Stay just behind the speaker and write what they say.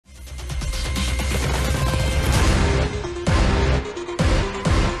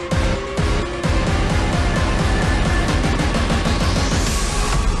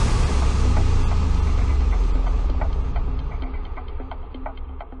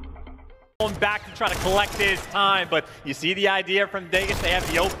Going back to try to collect his time, but you see the idea from Vegas. They have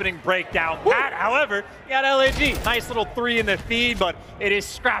the opening breakdown. Pat, however, you got LAG. Nice little 3 in the feed, but it is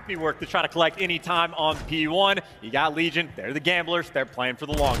scrappy work to try to collect any time on P1. You got Legion. They're the gamblers. They're playing for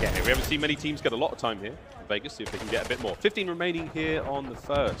the long game. We haven't seen many teams get a lot of time here in Vegas. See if they can get a bit more. 15 remaining here on the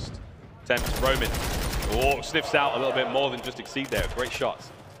first. Temps Roman. Oh, sniffs out a little bit more than just Exceed there. Great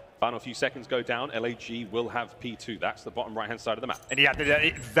shots. Final few seconds go down. LAG will have P2. That's the bottom right-hand side of the map. And you got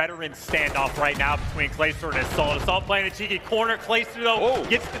the veteran standoff right now between Clayster and Assault. Assault playing the cheeky corner. Clayster, though,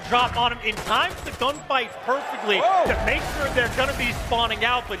 gets the drop on him in time to gunfights perfectly to make sure they're going to be spawning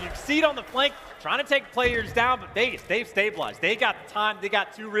out. But you see it on the flank, trying to take players down. But Vegas, they've stabilized. They got the time. They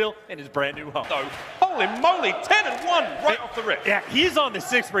got 2 real in his brand new home. So, holy moly, 10-1 right off the rip. Yeah, he's on the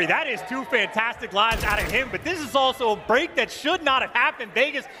 6th spree. That is 2 fantastic lives out of him. But this is also a break that should not have happened.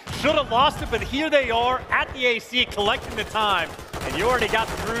 Vegas should have lost it, but here they are at the AC collecting the time. And you already got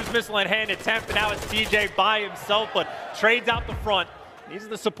the cruise missile in hand at Temp, and now it's TJ by himself, but trades out the front. These are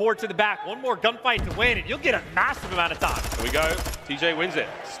the supports in the back. One more gunfight to win, and you'll get a massive amount of time. Here we go. TJ wins it.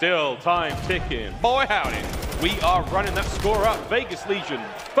 Still time ticking. Boy, howdy. We are running that score up. Vegas Legion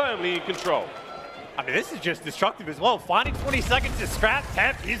firmly in control. I mean, this is just destructive as well. Finding 20 seconds to scrap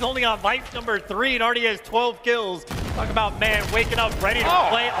Temp. He's only on life number 3 and already has 12 kills. Talk about, man, waking up ready to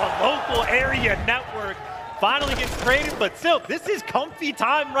play a local area network. Finally gets traded, but still, this is comfy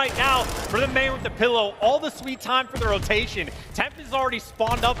time right now for the man with the pillow. All the sweet time for the rotation. Temp is already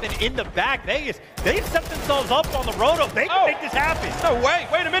spawned up and in the back. Vegas, they've set themselves up on the roto. They can make this happen. No way.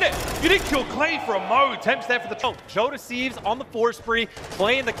 Wait a minute. You didn't kill Clay for a mode. Temp's there for the top. Joe Deceives on the 4 spree,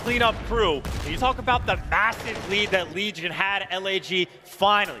 playing the cleanup crew. You talk about the massive lead that Legion had. LAG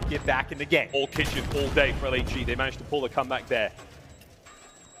finally get back in the game. All kitchen, all day for LAG. They managed to pull the comeback there.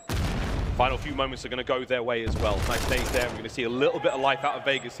 Final few moments are going to go their way as well. Nice days there. We're going to see a little bit of life out of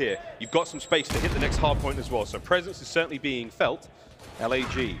Vegas here. You've got some space to hit the next hard point as well. So presence is certainly being felt.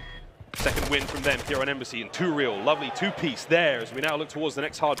 LAG, second win from them here on Embassy, and 2 real. Lovely 2-piece there as we now look towards the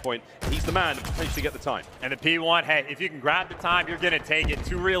next hard point. He's the man to potentially get the time. And the P1, hey, if you can grab the time, you're going to take it.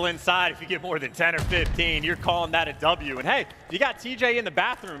 2 real inside. If you get more than 10 or 15, you're calling that a W. And hey, you got TJ in the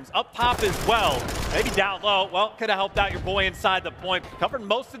bathrooms, up top as well. Maybe down low. Well, could have helped out your boy inside the point. Covered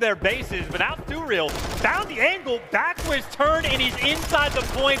most of their bases, but now 2 real. Found the angle, backwards turn, and he's inside the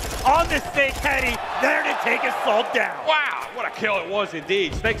point on the Snake Heady. There to take Assault down. Wow, what a kill it was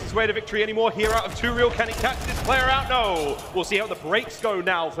indeed. Snake's his way to victory anymore here out of 2 real. Can he catch this player out? No. We'll see how the breaks go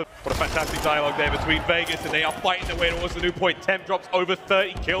now. What a fantastic dialogue there between Vegas, and they are fighting their way towards the new point. Temp drops over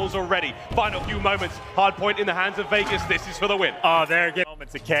 30 kills already. Final few moments. Hard point in the hands of Vegas. This is for the win. Oh, they're getting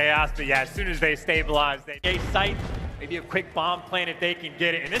moments of chaos, but yeah, as soon as they stabilize, they get sight. Maybe a quick bomb plan if they can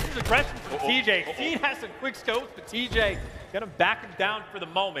get it. And this is aggression from TJ. Seed has some quick scopes, but TJ gonna back him down for the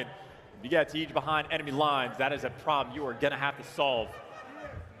moment. If you got TJ behind enemy lines, that is a problem you are gonna have to solve.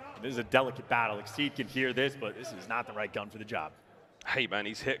 And this is a delicate battle. Exceed can hear this, but this is not the right gun for the job. Hey man,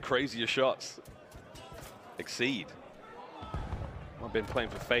 he's hit crazier shots. Exceed. I've been playing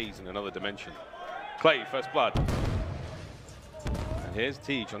for FaZe in another dimension. Clay, first blood. And here's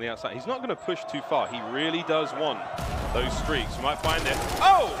Tej on the outside. He's not going to push too far. He really does want those streaks. You might find it.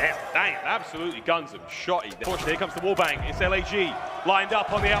 Oh! Damn, absolutely guns him. Shotty. Here comes the wallbang. It's LAG lined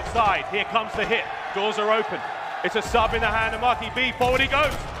up on the outside. Here comes the hit. Doors are open. It's a sub in the hand of Marky B. Forward he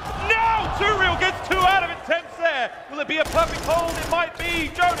goes. No! 2 real gets 2 out of it. Temps there. Will it be a perfect hold? It might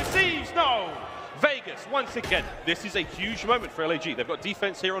be. Joe Deceives. No! Vegas, once again. This is a huge moment for LAG. They've got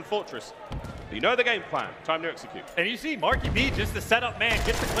defense here on Fortress. You know the game plan. Time to execute. And you see Marky B, just the setup man,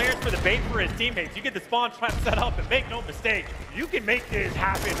 gets the clearance for the bait for his teammates. You get the spawn trap set up, and make no mistake, you can make this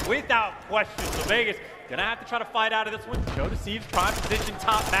happen without question. So Vegas gonna have to try to fight out of this one. Joe Deceives, prime position,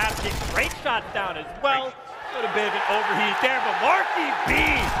 top map, getting great shots down as well. A little bit of an overheat there, but Marky B,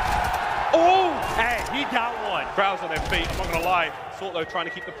 oh, hey, he got one. Crowds on their feet, I'm not gonna lie. Sort though trying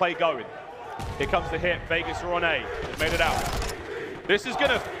to keep the play going. Here comes the hit. Vegas are on A. They've made it out. This is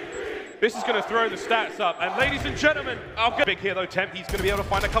gonna throw the stats up. And ladies and gentlemen, I'll get big here though, Temp. He's gonna be able to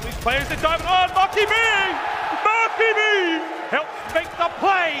find a couple of these players. They're diving on. Marky B! Marky B! Helps make the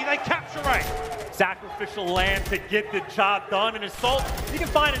play. They capture A. Sacrificial lamb to get the job done. And Assault, he can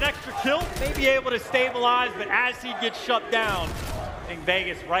find an extra kill, may be able to stabilize, but as he gets shut down,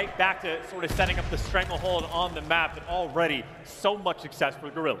 Vegas right back to sort of setting up the stranglehold on the map, and already so much success for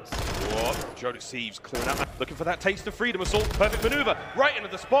the Guerrillas. Whoa, Joe Deceives clearing out, looking for that taste of freedom. Assault, perfect maneuver, right into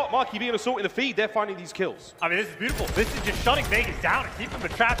the spot. Marky B and Assault in the feed, they're finding these kills. I mean, this is beautiful. This is just shutting Vegas down and keeping them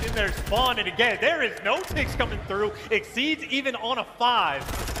trapped in their spawn. And again, there is no ticks coming through. Exceeds even on a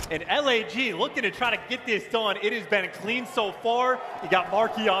 5. And LAG looking to try to get this done. It has been clean so far. You got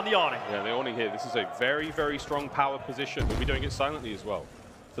Marquis on the awning. Yeah, the awning here. This is a very, very strong power position. We'll be doing it silently as well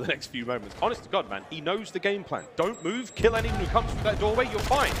for the next few moments. Honest to God, man, he knows the game plan. Don't move, kill anyone who comes through that doorway, you're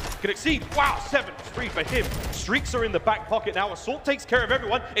fine. Can exceed. Wow, 7-3 for him. Streaks are in the back pocket now. Assault takes care of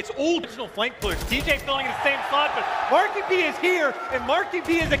everyone. It's all original flank push. TJ filling in the same slot, but Marky B is here, and Marky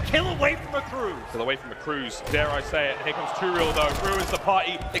B is a kill away from a cruise. Kill away from a cruise, dare I say it. Here comes Too Real though, ruins the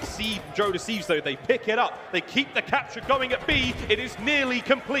party. Exceed, Joe deceives though. They pick it up. They keep the capture going at B. It is nearly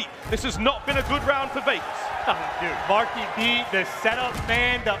complete. This has not been a good round for Vegas. Oh, dude, Marky B, the setup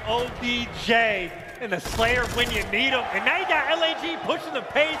man, the OBJ, and the Slayer when you need him. And now you got LAG pushing the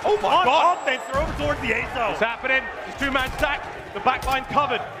pace. Oh my God. Offense, they're over towards the A zone. It's happening. It's two-man stack. The backline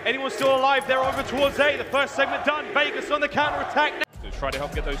covered. Anyone still alive? They're over towards A. The first segment done. Vegas on the counter-attack. Try to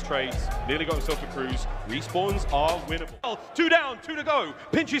help get those trades. Nearly got himself a cruise. Respawns are winnable. 2 down, 2 to go.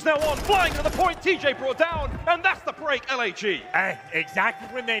 Pinch is now on, flying to the point. TJ brought down, and that's the break, LAG. Hey, exactly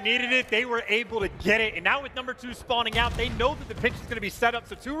when they needed it, they were able to get it. And now with number 2 spawning out, they know that the pinch is going to be set up.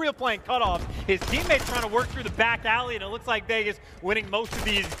 So Too Real playing cutoffs. His teammates trying to work through the back alley, and it looks like Vegas winning most of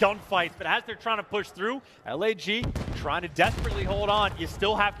these gunfights. But as they're trying to push through, LAG trying to desperately hold on. You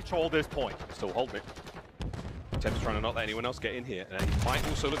still have control at this point. Still holding it. Temp's trying to not let anyone else get in here, and he might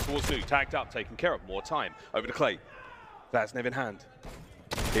also look towards New. Tagged up, taken care of. More time. Over to Clay. That's Nev in hand.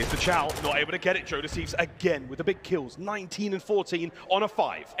 Here's the Chow, not able to get it. Joe deceives again with the big kills. 19 and 14 on a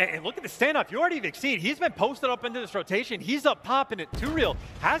 5. And look at the standoff. You already exceed. He's been posted up into this rotation. He's up popping it. Too Real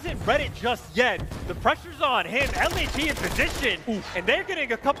hasn't read it just yet. The pressure's on him. LAG in position. Oof. And they're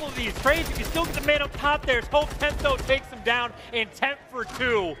getting a couple of these trades. If you still get the man up top, there's Hope. Temp, though, takes him down in 10 for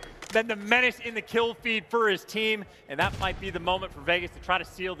 2. Then the menace in the kill feed for his team. And that might be the moment for Vegas to try to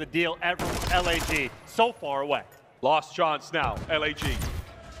seal the deal. Everyone's LAG so far away. Last chance now, LAG.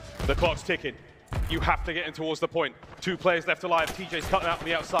 The clock's ticking. You have to get in towards the point. 2 players left alive. TJ's cutting out from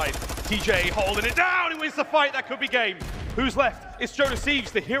the outside. TJ holding it down. He wins the fight. That could be game. Who's left? It's Joe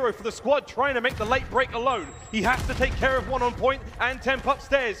Deceives, the hero for the squad, trying to make the late break alone. He has to take care of one on point and Temp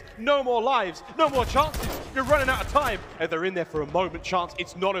upstairs. No more lives, no more chances. You're running out of time. And they're in there for a moment chance.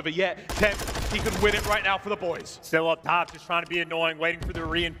 It's not over yet. Temp, he can win it right now for the boys. Still up top, just trying to be annoying, waiting for the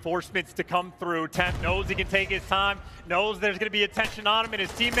reinforcements to come through. Temp knows he can take his time, knows there's going to be attention on him, and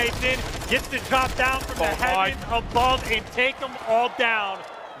his teammates in, gets to drop down from the heavens above and take them all down.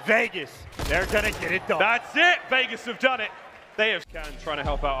 Vegas, they're going to get it done. That's it. Vegas have done it. They have trying to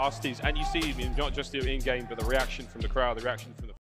help out Asties, and you see, not just in game, but the reaction from the crowd, the reaction from the